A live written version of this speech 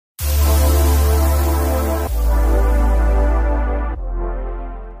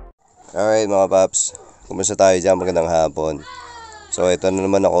Alright mga paps, kumusta tayo dyan? Magandang hapon. So ito na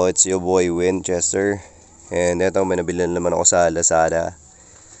naman ako, it's your boy Winchester. And ito, may nabili na naman ako sa Lazada.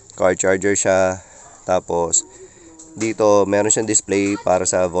 Car charger siya. Tapos dito meron siyang display para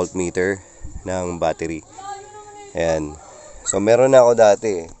sa voltmeter ng battery. Ayan. So meron na ako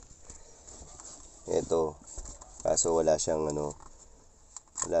dati. Ito. Kaso wala siyang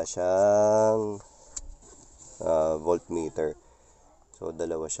voltmeter. So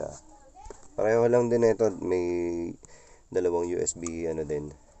dalawa siya. Pareho lang din ito, may dalawang USB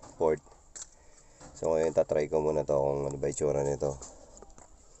din port. So ngayon tatry ko muna to kung ano ba itsura nito.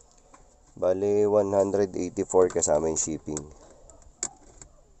 Bali 184 kasama yung shipping.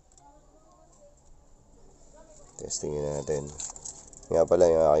 Testingin natin. Nga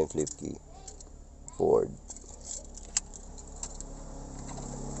pala yung aking flip key. Ford.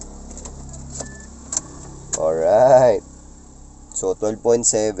 Alright. So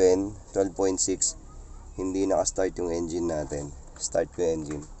 12.7, 12.6, hindi naka-start yung engine natin. Start ko yung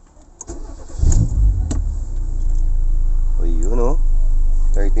engine. O yun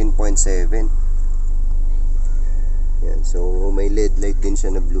 13.7. Yan, so may LED light din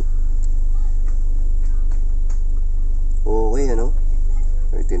siya na blue. Okay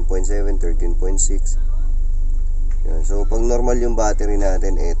 13.7, 13.6. Yan, so pag normal yung battery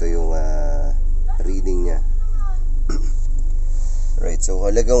natin, ito yung reading niya. Right, so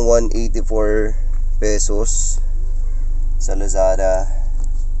halagang 184 pesos sa Lazada.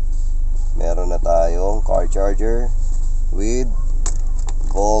 Meron na tayong car charger with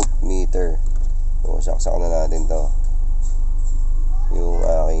voltmeter. So saksak na natin to, yung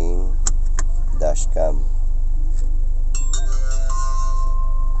aking dashcam.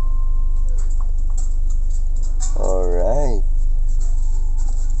 Alright.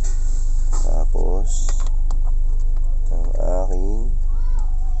 Tapos ang aking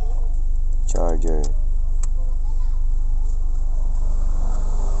charger.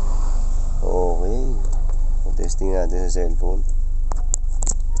 Okay. Testing natin sa cellphone.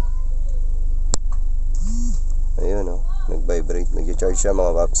 Ayun nag-vibrate, nag-charge siya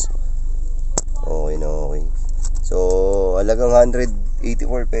mga paps. Okay na okay. So halagang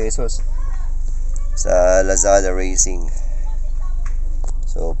 184 pesos sa Lazada Racing.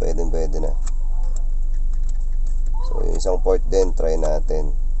 So pwede na. So yung isang port din, try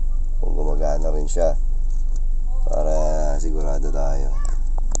natin kung gumagana rin siya para sigurado tayo.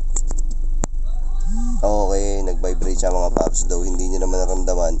 Okay, nag-vibrate siya mga paps, though hindi nyo naman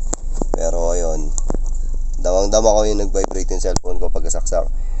naramdaman, pero ayun, damang-dama ko yung nag-vibrate yung cellphone ko pagkasaksak.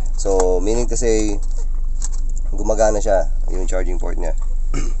 So meaning to say, gumagana siya yung charging port niya.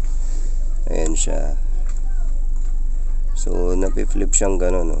 Ayan siya. So napi-flip siyang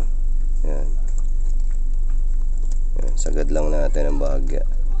gano'n Ayan. Yan, sagad lang natin ang bahagya.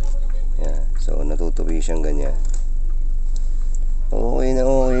 Yan. So natutupi siyang ganyan. Okay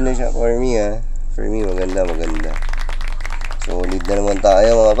na siya for me For me maganda. So lead na naman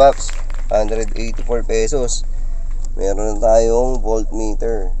tayo mga paps. 184 pesos. Meron na tayong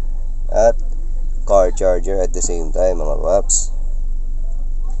voltmeter at car charger at the same time mga paps.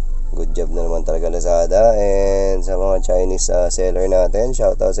 Good job na naman talaga Lazada. And sa mga Chinese seller natin,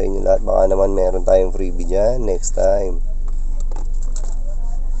 shoutout sa inyo lahat. Baka naman meron tayong freebie dyan next time.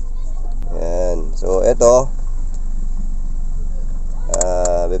 Yan. So eto,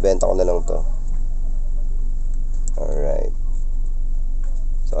 bebenta ko na lang to. Alright.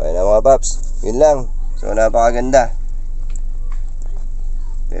 So ayun na mga paps, yun lang. So napakaganda.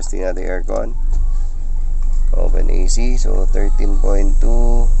 Testing natin aircon. Open AC. So 13.2,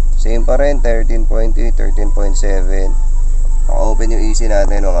 same pa rin, 13.8, 13.7. Naka-open yung AC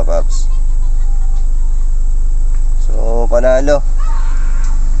natin mga paps. So panalo.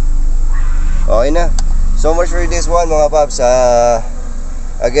 Okay na. So much for this one mga paps.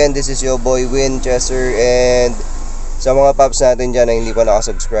 Again, this is your boy Winchester. And sa mga paps natin dyan na hindi pa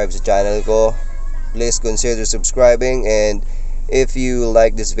nakasubscribe sa channel ko, please consider subscribing. And if you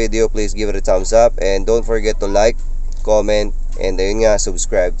like this video, please give it a thumbs up. And don't forget to like, comment, and ayun nga,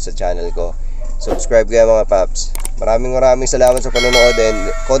 subscribe sa channel ko. Subscribe kaya mga paps. Maraming salamat sa panonood.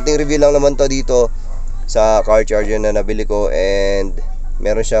 And konting review lang naman to dito sa car charger na nabili ko. And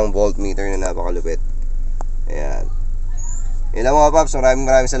meron siyang voltmeter na napakalupit. Ayan. Yun lang mga paps.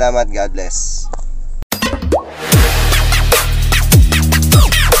 Maraming salamat. God bless.